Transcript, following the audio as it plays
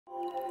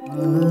Wishing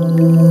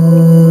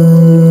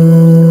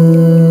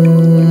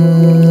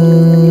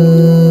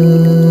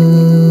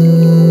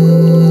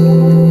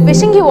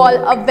you all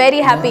a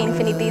very happy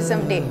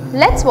Infinitheism Day.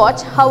 Let's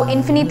watch how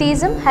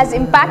Infinitheism has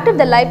impacted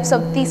the lives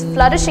of these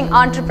flourishing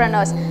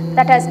entrepreneurs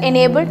that has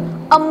enabled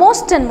a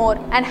most and more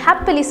and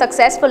happily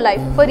successful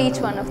life for each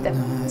one of them.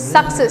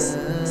 Success,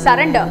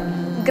 surrender,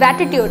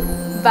 gratitude,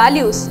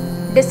 values,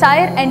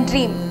 desire and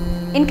dream,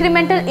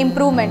 incremental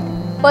improvement,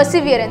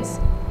 perseverance,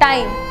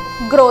 time,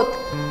 growth,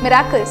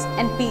 miracles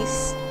and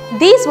peace.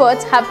 These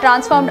words have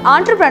transformed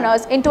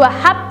entrepreneurs into a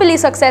happily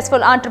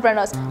successful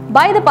entrepreneurs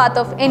by the path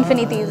of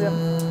Infinitheism.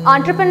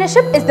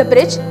 Entrepreneurship is the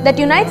bridge that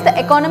unites the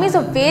economies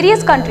of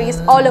various countries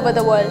all over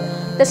the world.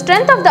 The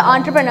strength of the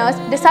entrepreneurs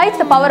decides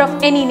the power of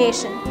any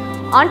nation.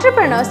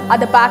 Entrepreneurs are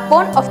the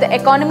backbone of the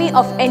economy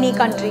of any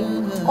country.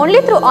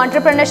 Only through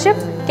entrepreneurship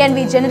can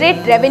we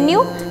generate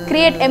revenue,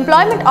 create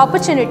employment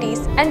opportunities,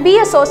 and be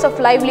a source of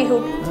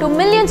livelihood to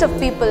millions of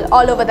people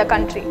all over the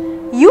country.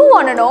 You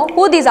want to know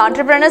who these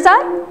entrepreneurs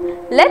are?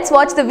 Let's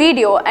watch the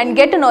video and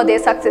get to know their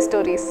success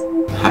stories.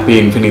 Happy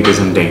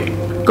Infinitheism Day.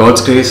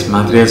 God's grace,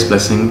 Mahathiriya's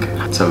blessing,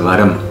 it's a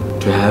varam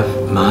to have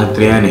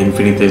Mahathiriya and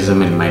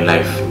Infinitheism in my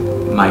life.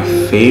 My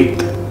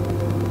faith,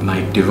 my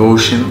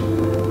devotion,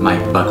 my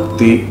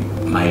bhakti,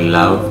 my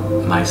love,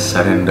 my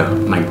surrender,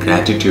 my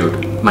gratitude,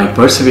 my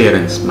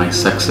perseverance, my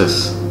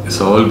success is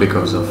all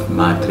because of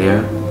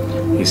Mahathiriya,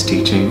 his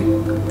teaching,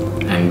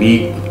 and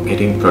me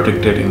getting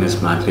protected in his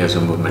Mahathiriya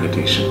Zumbu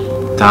meditation.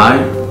 Thai,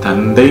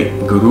 Tandai,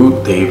 Guru,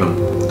 Devam,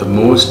 the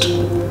most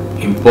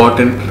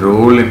important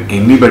role in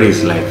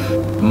anybody's life.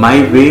 My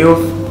way of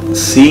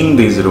seeing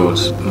these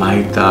roles, my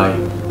Thai,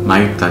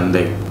 my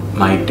Tandai,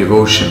 my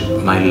devotion,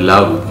 my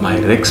love, my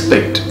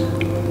respect,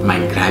 my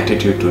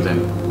gratitude to them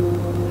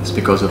is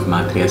because of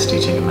Mahathiriya's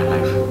teaching in my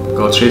life.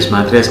 God's grace,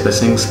 Mahathiriya's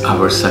blessings,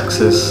 our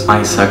success,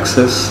 my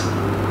success,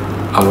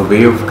 our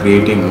way of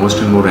creating most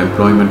and more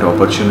employment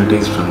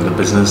opportunities from the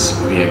business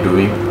we are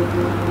doing,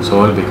 it's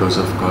all because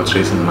of God's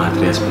grace and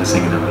Mahathiriya's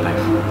blessing in our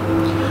life.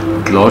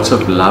 With lots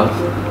of love,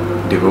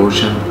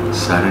 devotion,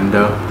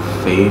 surrender,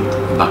 faith,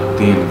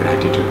 bhakti and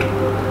gratitude.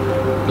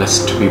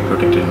 Blessed to be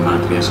protected in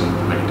Mahathiriya's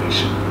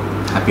meditation.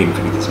 Happy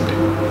Infinitheism Day.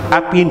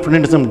 Happy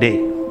Infinitheism Day.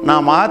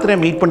 நான் மாத்திரை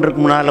meet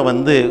பண்ணுறதுக்கு முன்னால்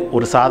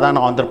ஒரு சாதாரண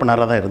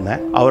ஆண்டர்ப்ரனராக தான் இருந்தேன்.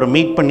 அவரை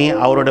meet பண்ணி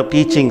அவரோட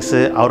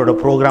டீச்சிங்ஸு அவரோட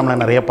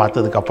ப்ரோக்ராமில் நிறைய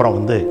பார்த்ததுக்கப்புறம்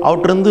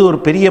அவர்கிட்ட ஒரு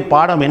பெரிய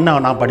பாடம் என்ன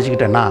நான்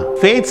படிச்சுக்கிட்டேன்னா,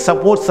 ஃபேத்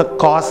சப்போர்ட்ஸ் அ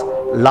காஸ்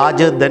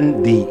லார்ஜர் தென்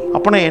தி.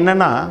 அப்போனா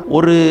என்னென்னா,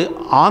 ஒரு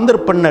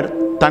ஆண்டர்ப்ரனர்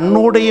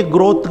தன்னுடைய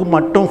க்ரோத்துக்கு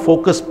மட்டும்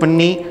ஃபோக்கஸ்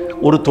பண்ணி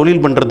ஒரு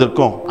தொழில்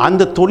பண்ணுறதுக்கும்,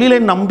 அந்த தொழிலை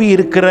நம்பி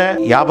இருக்கிற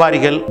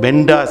வியாபாரிகள்,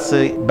 வெண்டர்ஸு,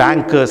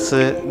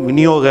 பேங்கர்ஸு,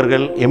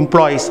 விநியோகர்கள்,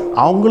 எம்ப்ளாயீஸ்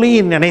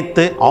அவங்களையும்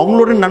நினைத்து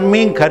அவங்களோட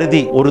நன்மையும்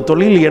கருதி ஒரு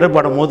தொழில்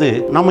ஈடுபடும் போது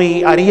நம்ம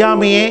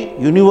அறியாமையே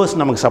யூனிவர்ஸ்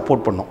நமக்கு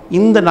சப்போர்ட் பண்ணும்.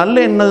 இந்த நல்ல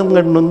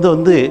எண்ணங்கள்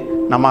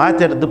நான்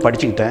மாற்றி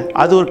படிச்சுக்கிட்டேன்.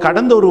 அது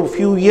கடந்த ஒரு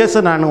ஃபியூ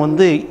இயர்ஸை நான்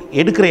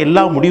எடுக்கிற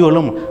எல்லா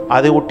முடிவுகளும்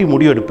அதை ஒட்டி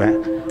முடிவெடுப்பேன்.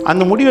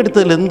 அந்த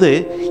முடிவெடுத்ததுலேருந்து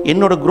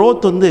என்னோட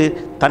க்ரோத்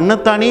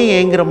தன்னைத்தானே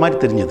ஏங்குற மாதிரி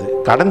தெரிஞ்சது.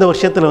 கடந்த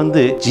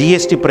வருஷத்தில்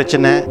ஜிஎஸ்டி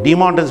பிரச்சனை,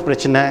 டிமாண்டன்ஸ்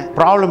பிரச்சனை,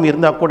 ப்ராப்ளம்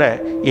இருந்தால் கூட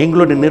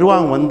எங்களோட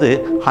நிர்வாகம்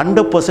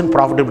 100%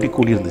 ப்ராஃபிட்டபிலிட்டி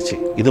கூடியிருந்துச்சு.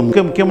 இது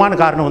முக்கியமான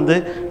காரணம்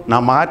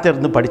நான்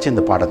மாற்றி படித்த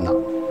இந்த பாடம் தான்.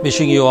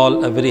 Wishing you all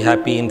a very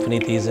happy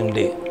Infinitheism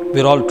Day.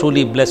 We're all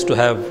truly blessed to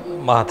have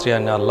Mahathiriya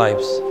in our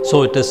lives. So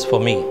it is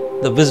for me.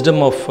 The wisdom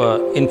of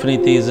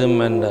Infinitheism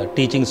and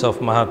teachings of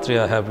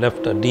Mahathiriya have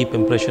left a deep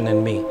impression in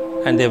me,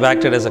 and they've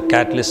acted as a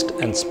catalyst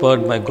and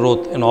spurred my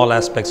growth in all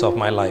aspects of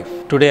my life.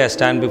 Today I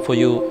stand before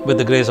you with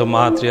the grace of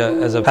Mahathiriya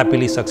as a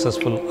happily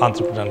successful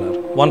entrepreneur.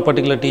 One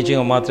particular teaching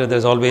of Mahathiriya that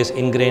is always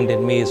ingrained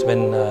in me is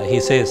when he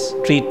says,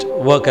 treat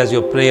work as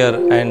your prayer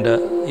and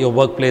your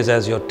workplace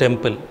as your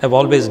temple. I've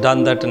always done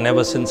that, and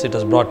ever since it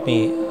has brought me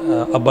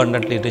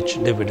abundantly rich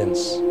dividends.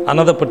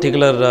 Another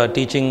particular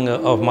teaching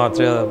of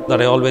Mahathiriya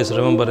that I always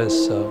remember is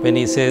when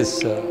he says,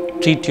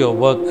 treat your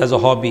work as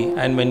a hobby,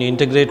 and when you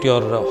integrate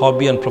your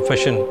hobby and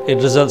profession, it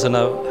results in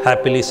a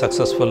happily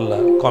successful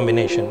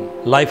combination.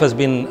 Life has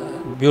been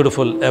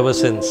beautiful ever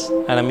since,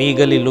 and I'm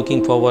eagerly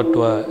looking forward to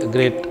a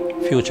great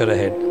future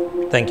ahead.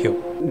 Thank you.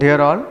 Dear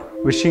all,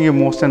 wishing you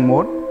most and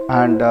more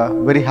and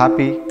very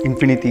happy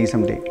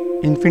Infinitheism Day.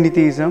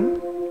 Infinitheism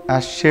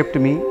has shaped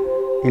me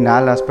in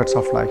all aspects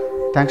of life.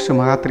 Thanks to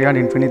Mahathiriya and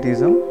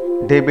Infinitheism,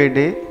 day by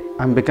day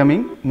I'm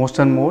becoming most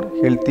and more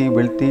healthy,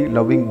 wealthy,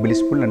 loving,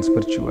 blissful and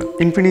spiritual.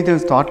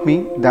 Infinitheism taught me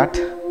that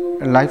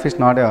life is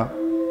not a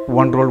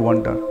one-roll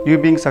wonder. You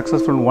being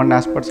successful in one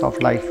aspect of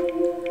life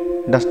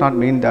does not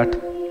mean that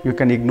you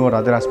can ignore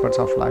other aspects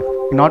of life.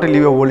 In order to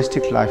live a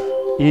holistic life,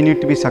 you need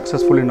to be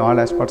successful in all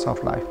aspects of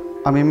life.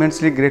 I'm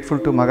immensely grateful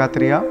to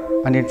Mahathiriya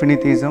and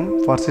Infinitheism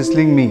for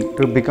sizzling me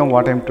to become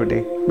what I am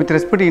today. With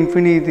respect to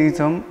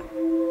Infinitheism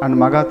and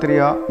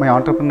Mahathiriya, my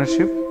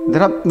entrepreneurship,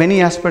 there are many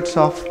aspects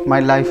of my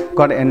life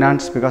got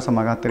enhanced because of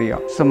Mahathiriya.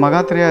 So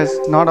Mahathiriya is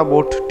not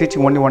about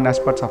teaching only one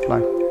aspect of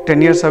life.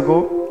 10 years ago,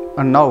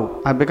 and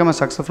now I become a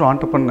successful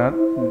entrepreneur,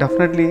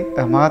 definitely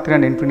Mahatria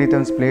and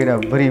Infinitheism played a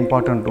very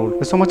important role.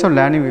 There's so much of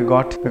learning we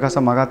got because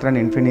of Mahatria and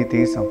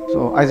Infinitheism.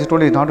 So as I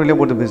told you, it's not really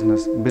about the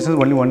business. Business is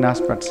only one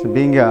aspect.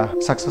 Being a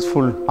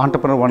successful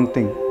entrepreneur, one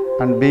thing,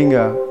 and being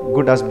a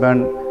good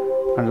husband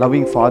and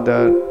loving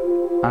father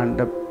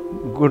and a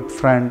good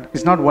friend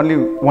is not only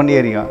one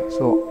area.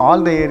 So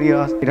all the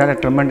areas, it had a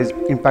tremendous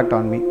impact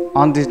on me.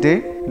 On this day,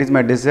 it is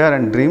my desire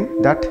and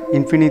dream that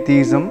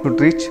Infinitheism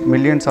should reach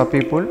millions of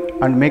people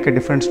and make a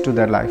difference to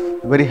their life.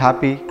 Very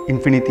happy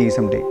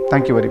Infinitheism Day.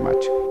 Thank you very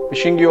much.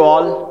 Wishing you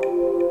all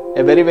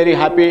a very, very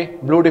happy,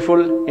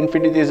 beautiful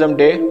Infinitheism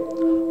Day.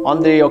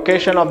 On the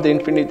occasion of the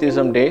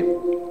Infinitheism Day,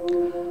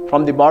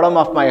 from the bottom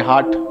of my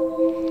heart,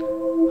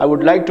 I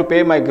would like to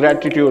pay my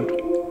gratitude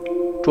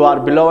to our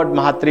beloved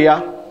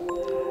Mahatria.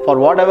 For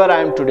whatever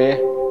I am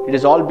today, it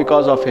is all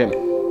because of him.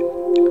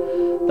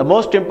 The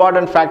most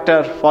important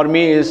factor for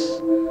me is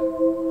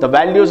the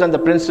values and the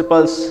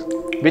principles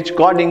which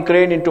God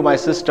ingrained into my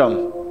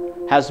system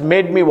has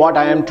made me what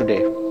I am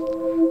today.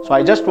 So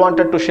I just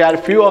wanted to share a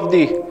few of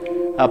the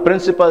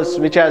principles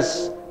which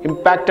has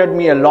impacted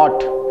me a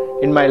lot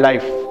in my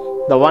life.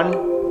 The one,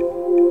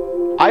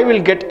 I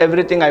will get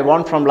everything I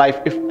want from life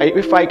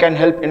if I can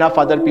help enough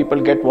other people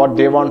get what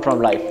they want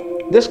from life.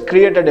 This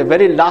created a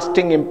very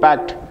lasting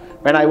impact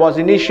when I was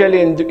initially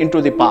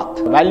into the path.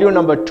 Value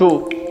number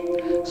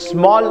 2,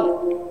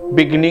 small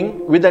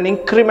beginning with an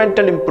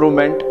incremental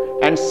improvement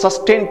and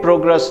sustained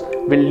progress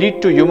will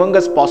lead to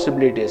humongous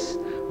possibilities.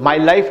 My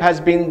life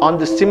has been on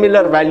the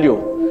similar value.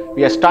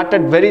 We have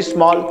started very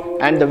small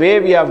and the way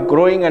we are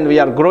growing and we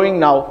are growing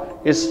now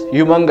is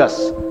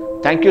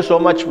humongous. Thank you so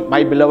much,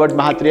 my beloved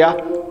Mahatria.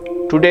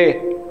 Today,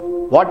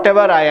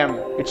 whatever I am,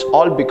 it's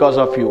all because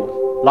of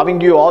you.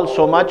 Loving you all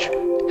so much.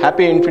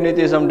 Happy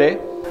Infinitheism Day.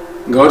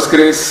 God's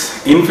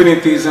grace,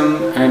 Infinitheism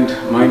and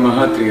my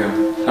Mahatria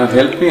have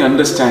helped me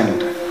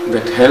understand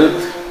that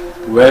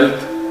health,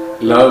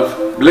 wealth,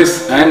 love,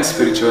 bliss and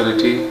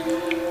spirituality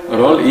are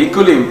all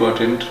equally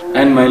important,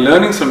 and my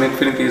learnings from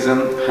Infinitheism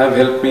have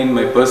helped me in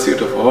my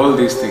pursuit of all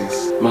these things.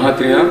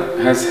 Mahatria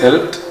has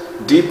helped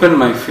deepen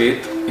my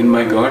faith in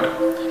my God.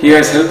 He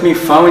has helped me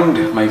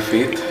find my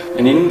faith,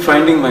 and in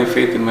finding my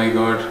faith in my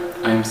God,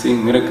 I am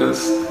seeing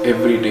miracles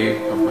every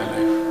day of my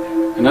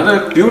life.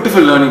 Another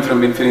beautiful learning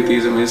from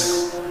Infinitheism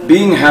is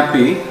being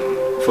happy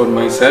for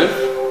myself,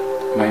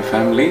 my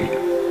family,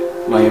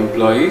 my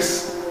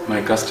employees,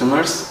 my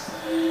customers,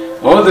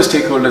 all the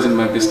stakeholders in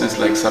my business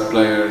like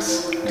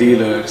suppliers,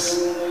 dealers,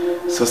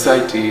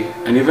 society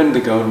and even the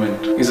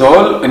government is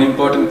all an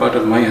important part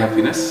of my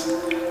happiness,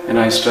 and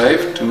I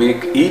strive to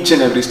make each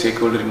and every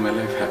stakeholder in my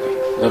life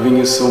happy. Loving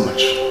you so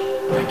much.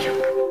 Thank you.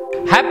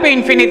 Happy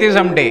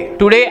Infinitheism Day.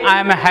 Today I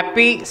am a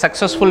happy,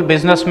 successful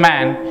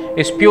businessman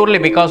is purely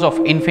because of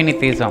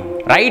Infinitheism.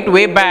 Right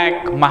way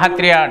back,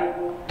 Mahatria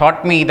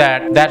taught me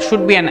that there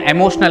should be an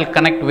emotional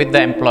connect with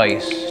the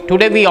employees.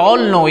 Today we all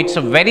know it's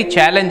very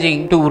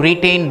challenging to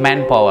retain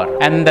manpower,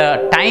 and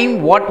the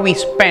time what we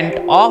spent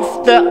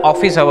off the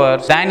office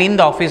hours than in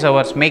the office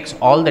hours makes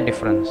all the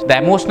difference. The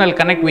emotional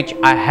connect which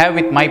I have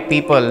with my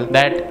people,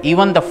 that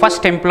even the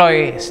first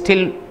employee is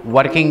still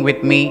working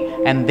with me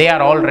and they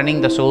are all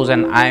running the shows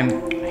and I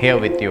am here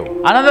with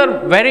you.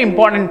 Another very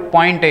important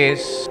point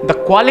is the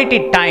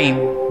quality time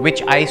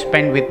which I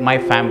spend with my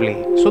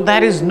family. So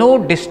there is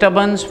no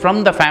disturbance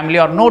from the family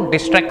or no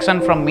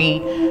distraction from me.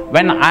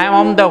 When I am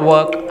on the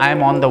work, I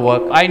am on the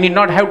work. I need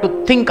not have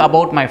to think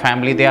about my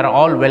family. They are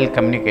all well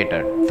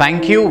communicated.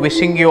 Thank you.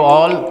 Wishing you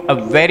all a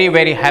very,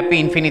 very happy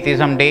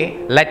Infinitheism Day.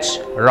 Let's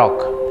rock.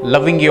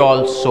 Loving you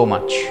all so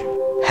much.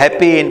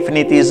 Happy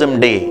Infinitheism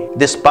Day.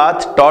 This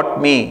path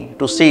taught me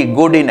to see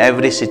good in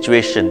every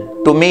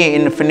situation. To me,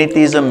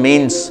 Infinitheism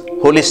means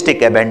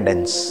holistic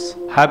abundance.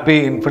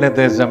 Happy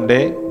Infinitheism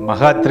Day.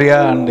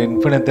 Mahatria and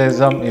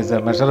Infinitheism is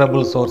a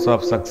measurable source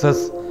of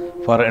success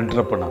for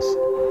entrepreneurs.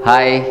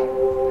 Hi,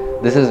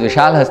 this is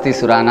Vishal Hasti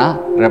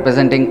Surana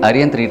representing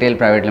Arihant Retail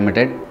Private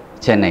Limited,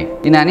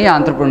 Chennai. In any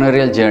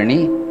entrepreneurial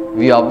journey,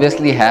 we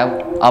obviously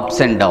have ups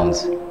and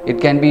downs.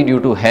 It can be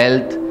due to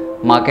health,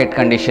 market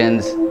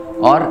conditions,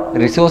 or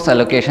resource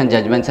allocation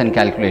judgments and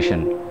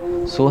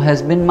calculation. So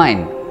has been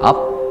mine, up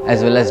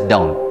as well as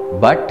down.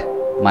 But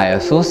my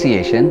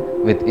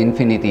association with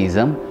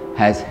Infinitheism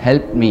has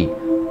helped me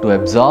to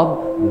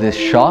absorb this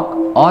shock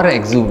or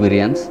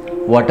exuberance,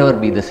 whatever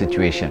be the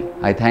situation.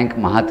 I thank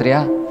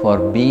Mahatria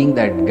for being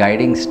that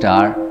guiding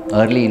star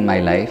early in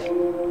my life,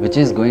 which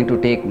is going to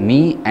take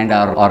me and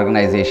our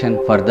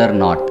organization further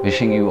north.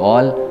 Wishing you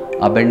all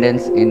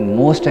abundance in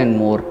most and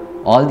more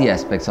all the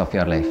aspects of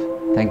your life.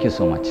 Thank you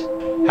so much.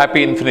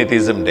 Happy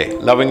Infinitheism Day.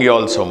 Loving you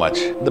all so much.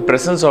 The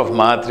presence of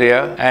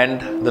Mahatria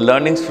and the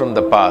learnings from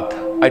the path,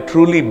 I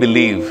truly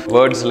believe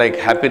words like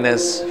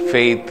happiness,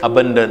 faith,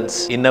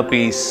 abundance, inner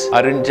peace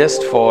aren't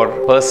just for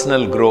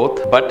personal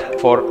growth but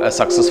for a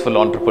successful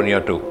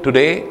entrepreneur too.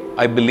 Today,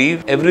 I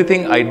believe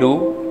everything I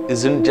do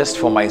isn't just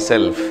for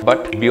myself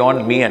but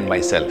beyond me and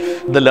myself.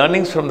 The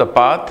learnings from the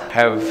path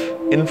have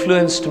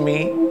influenced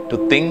me to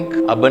think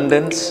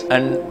abundance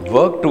and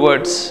work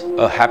towards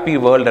a happy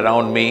world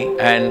around me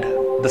and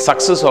the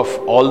success of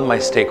all my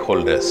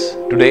stakeholders.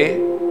 Today,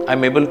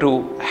 I'm able to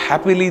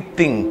happily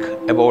think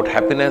about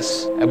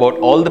happiness, about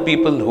all the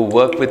people who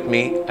work with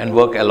me and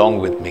work along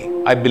with me.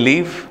 I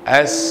believe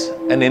as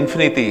an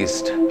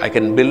infiniteist, I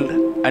can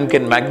build and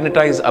can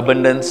magnetize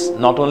abundance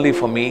not only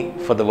for me,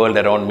 for the world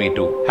around me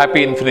too.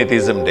 Happy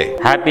Infinitheism Day.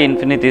 Happy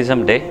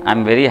Infinitheism Day.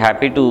 I'm very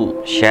happy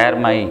to share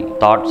my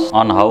thoughts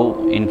on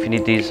how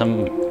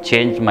Infinitheism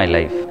changed my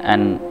life.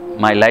 And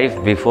my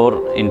life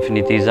before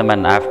Infinitheism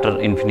and after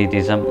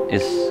Infinitheism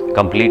is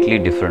completely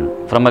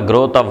different. From a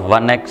growth of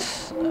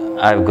 1x,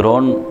 I've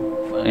grown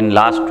in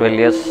last 12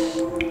 years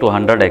to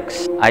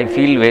 100x. I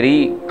feel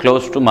very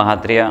close to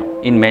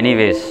Mahatriya in many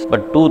ways.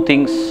 But two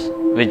things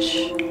which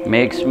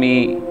makes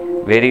me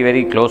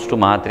very close to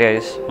Mahatriya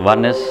is,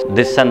 one is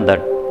this and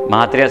that.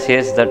 Mahatriya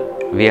says that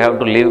we have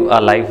to live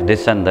our life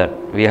this and that.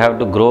 We have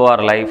to grow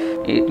our life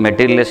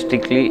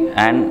materialistically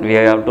and we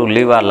have to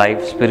live our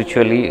life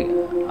spiritually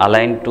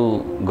aligned to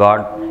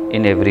God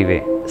in every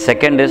way.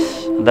 Second is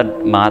that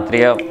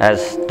Mahatriya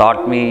has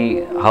taught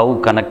me how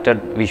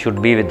connected we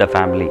should be with the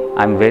family.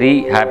 I'm very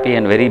happy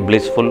and very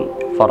blissful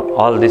for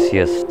all these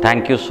years.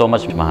 Thank you so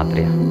much,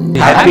 Mahatriya.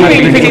 Happy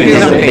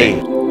Infinitheism Day.